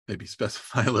maybe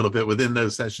specify a little bit within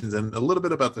those sessions and a little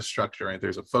bit about the structure, right?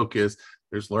 There's a focus,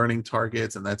 there's learning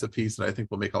targets, and that's a piece that I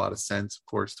think will make a lot of sense, of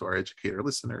course, to our educator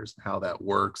listeners, how that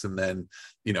works. And then,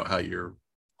 how you're, of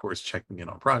course, checking in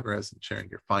on progress and sharing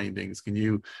your findings. Can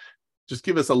you just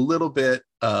give us a little bit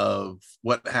of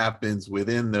what happens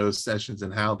within those sessions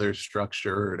and how they're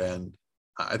structured? And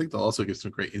I think they'll also give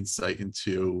some great insight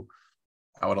into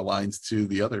how it aligns to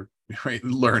the other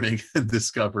learning and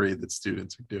discovery that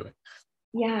students are doing.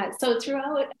 Yeah, so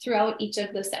throughout each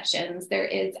of the sessions,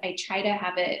 I try to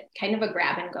have it kind of a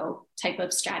grab and go type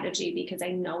of strategy, because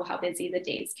I know how busy the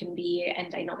days can be,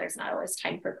 and I know there's not always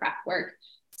time for prep work.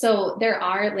 So there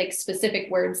are like specific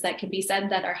words that can be said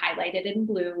that are highlighted in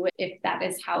blue if that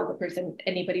is how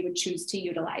anybody would choose to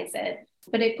utilize it.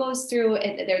 But it goes through,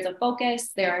 there's a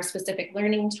focus, there are specific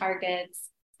learning targets,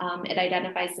 it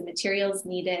identifies the materials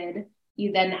needed.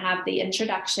 You then have the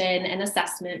introduction and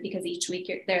assessment, because each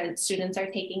week the students are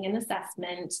taking an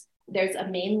assessment. There's a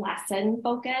main lesson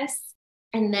focus.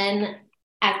 And then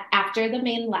after the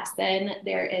main lesson,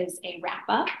 there is a wrap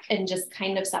up and just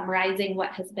kind of summarizing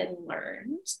what has been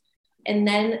learned. And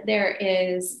then there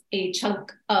is a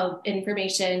chunk of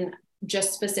information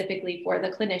just specifically for the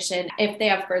clinician if they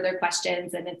have further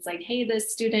questions. And it's like, hey,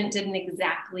 this student didn't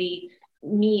exactly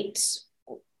meet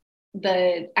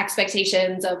the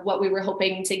expectations of what we were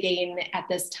hoping to gain at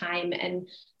this time. And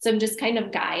some just kind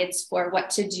of guides for what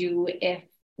to do if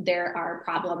there are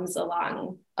problems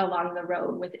along the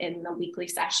road within the weekly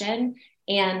session.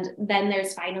 And then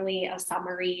there's finally a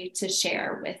summary to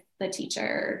share with the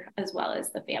teacher as well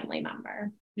as the family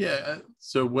member. Yeah.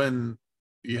 So when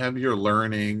you have your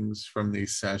learnings from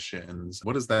these sessions,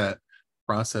 what does that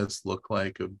process look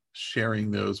like of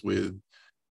sharing those with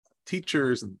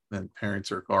teachers and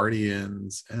parents or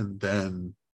guardians? And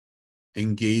then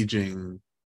engaging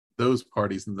those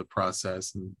parties in the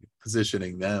process and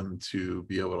positioning them to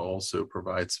be able to also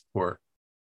provide support.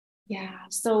 Yeah.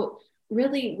 So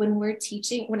really when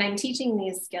I'm teaching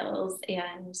these skills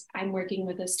and I'm working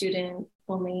with a student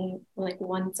only like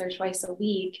once or twice a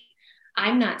week,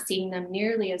 I'm not seeing them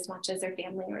nearly as much as their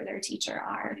family or their teacher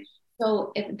are.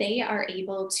 So if they are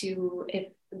able to,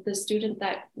 if the student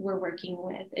that we're working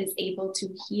with is able to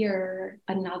hear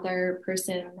another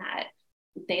person that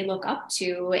they look up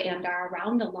to and are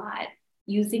around a lot,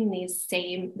 using the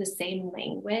same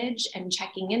language and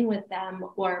checking in with them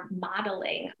or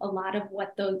modeling, a lot of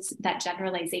what that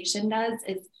generalization does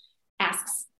is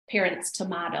asks parents to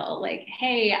model, like,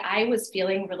 hey, I was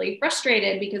feeling really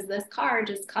frustrated because this car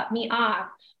just cut me off,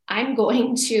 I'm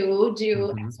going to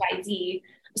do Mm-hmm. XYZ,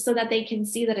 so that they can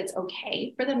see that it's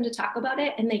okay for them to talk about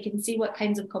it, and they can see what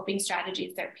kinds of coping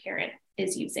strategies their parent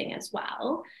is using as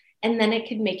well. And then it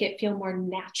can make it feel more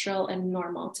natural and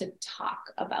normal to talk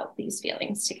about these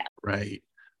feelings together. Right.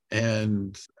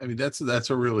 And I mean, that's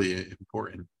a really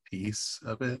important piece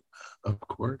of it, of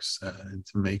course,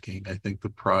 into making, I think, the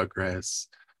progress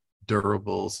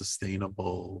durable,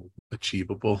 sustainable,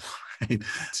 achievable, right?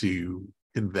 To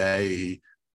convey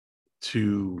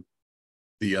to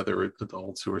the other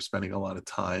adults who are spending a lot of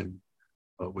time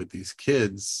with these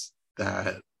kids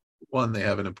that, one, they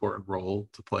have an important role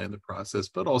to play in the process,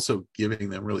 but also giving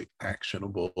them really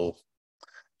actionable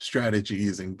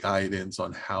strategies and guidance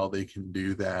on how they can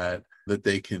do that, that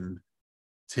they can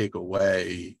take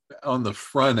away. On the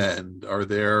front end, is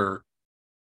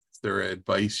there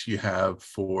advice you have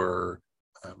for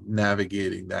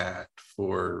navigating that,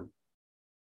 for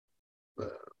uh,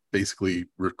 basically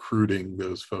recruiting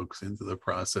those folks into the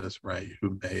process, right,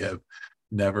 who may have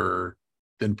never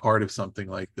been part of something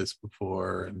like this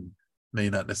before and may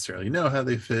not necessarily know how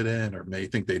they fit in, or may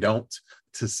think they don't,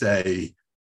 to say,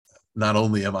 not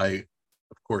only am I,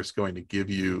 of course, going to give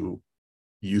you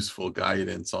useful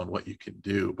guidance on what you can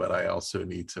do, but I also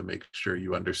need to make sure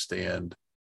you understand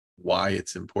why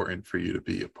it's important for you to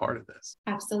be a part of this.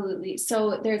 Absolutely.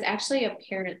 So there's actually a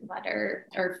parent letter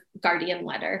or guardian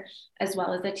letter, as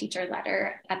well as a teacher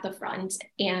letter at the front.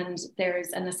 And there's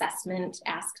an assessment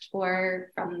asked for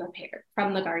from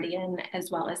the guardian as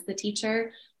well as the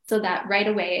teacher, so that right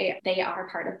away they are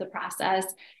part of the process.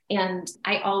 And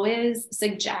I always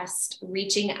suggest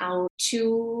reaching out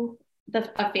to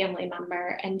a family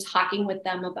member and talking with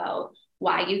them about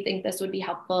why you think this would be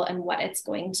helpful and what it's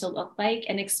going to look like,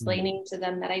 and explaining to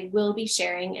them that I will be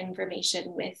sharing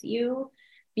information with you,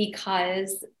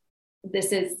 because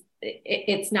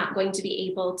it's not going to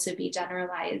be able to be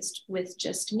generalized with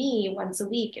just me once a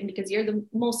week. And because you're the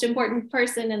most important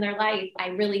person in their life, I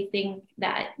really think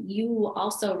that you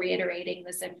also reiterating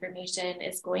this information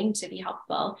is going to be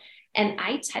helpful. And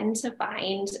I tend to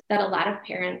find that a lot of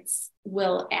parents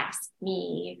will ask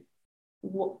me,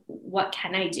 what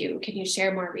can I do? Can you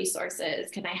share more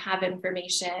resources? Can I have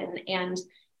information? And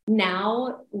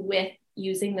now, with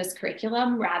using this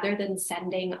curriculum, rather than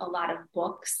sending a lot of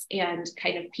books and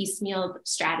kind of piecemeal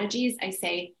strategies, I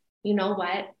say, you know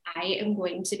what? I am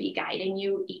going to be guiding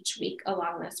you each week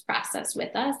along this process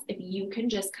with us. If you can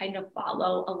just kind of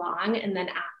follow along, and then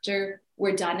after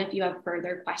we're done, if you have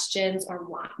further questions or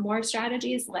want more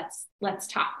strategies, let's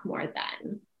talk more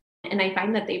then. And I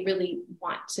find that they really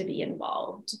want to be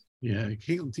involved. Yeah.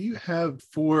 Katelyn, do you have,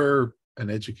 for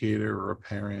an educator or a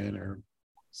parent or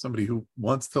somebody who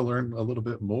wants to learn a little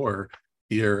bit more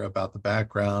here about the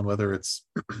background, whether it's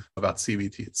about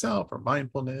CBT itself or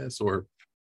mindfulness or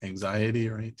anxiety,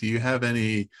 right? Do you have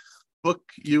any book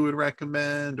you would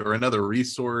recommend, or another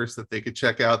resource that they could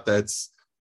check out that's,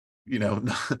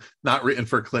 not written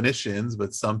for clinicians,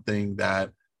 but something that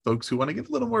folks who want to get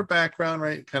a little more background,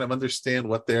 right, kind of understand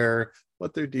what they're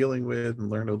dealing with and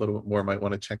learn a little bit more, might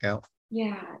want to check out?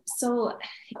 Yeah. So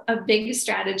a big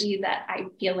strategy that I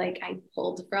feel like I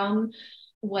pulled from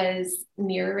was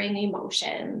mirroring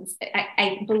emotions.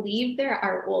 I believe there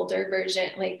are older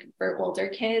version, like for older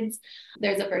kids,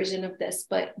 there's a version of this,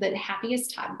 but The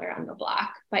Happiest Toddler on the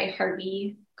Block by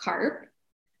Harvey Karp.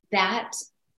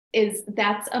 That's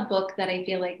a book that I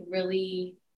feel like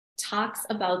really talks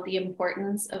about the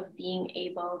importance of being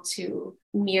able to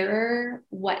mirror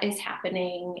what is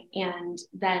happening and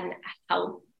then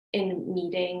help in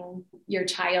meeting your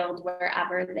child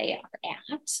wherever they are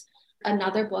at.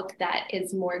 Another book that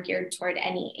is more geared toward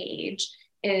any age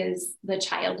is The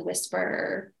Child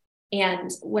Whisperer. And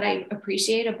what I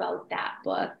appreciate about that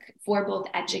book for both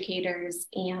educators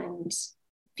and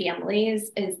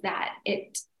families is that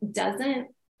it doesn't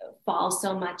fall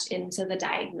so much into the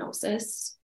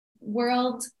diagnosis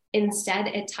world, Instead,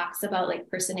 it talks about like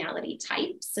personality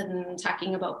types and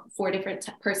talking about 4 different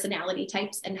personality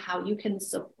types and how you can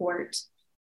support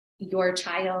your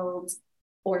child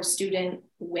or student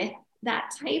with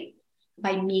that type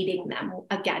by meeting them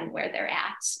again where they're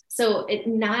at. So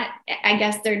I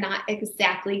guess they're not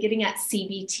exactly getting at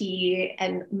CBT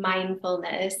and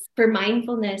mindfulness. For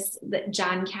mindfulness, that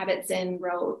John Kabat-Zinn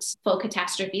wrote Full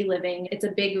Catastrophe Living. It's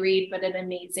a big read, but an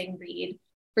amazing read.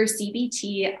 For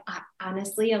CBT,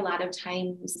 honestly, a lot of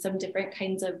times some different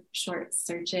kinds of short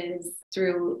searches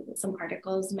through some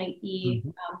articles might be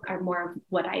are more of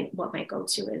what my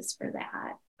go-to is for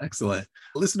that. Excellent.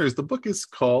 Listeners, the book is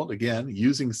called, again,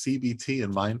 Using CBT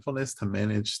and Mindfulness to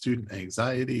Manage Student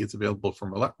Anxiety. It's available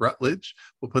from Routledge.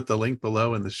 We'll put the link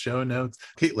below in the show notes.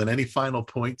 Katelyn, any final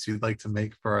points you'd like to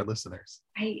make for our listeners?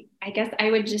 I guess I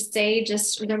would just say,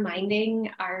 just reminding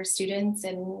our students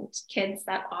and kids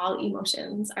that all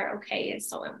emotions are okay is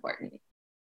so important.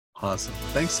 Awesome.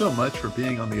 Thanks so much for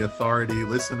being on The Authority.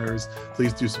 Listeners,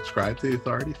 please do subscribe to The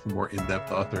Authority for more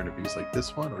in-depth author interviews like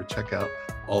this one, or check out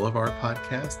all of our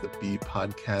podcasts at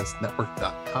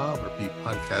bpodcastnetwork.com or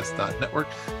bpodcast.network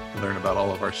and learn about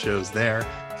all of our shows there.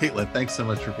 Katelyn, thanks so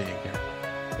much for being here.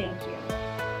 Thank you.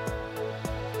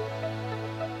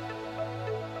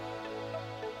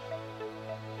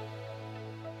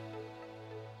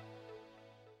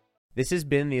 This has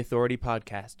been The Authority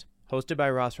Podcast, hosted by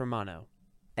Ross Romano.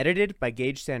 Edited by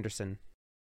Gage Sanderson.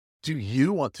 Do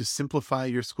you want to simplify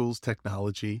your school's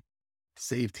technology,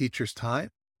 save teachers time,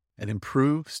 and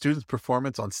improve students'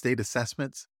 performance on state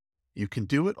assessments? You can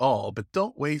do it all, but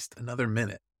don't waste another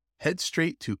minute. Head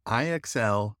straight to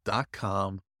ixl.com/BE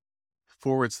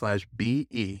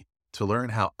to learn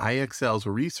how IXL's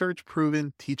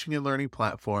research-proven teaching and learning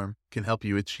platform can help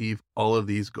you achieve all of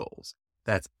these goals.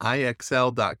 That's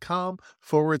ixl.com/BE.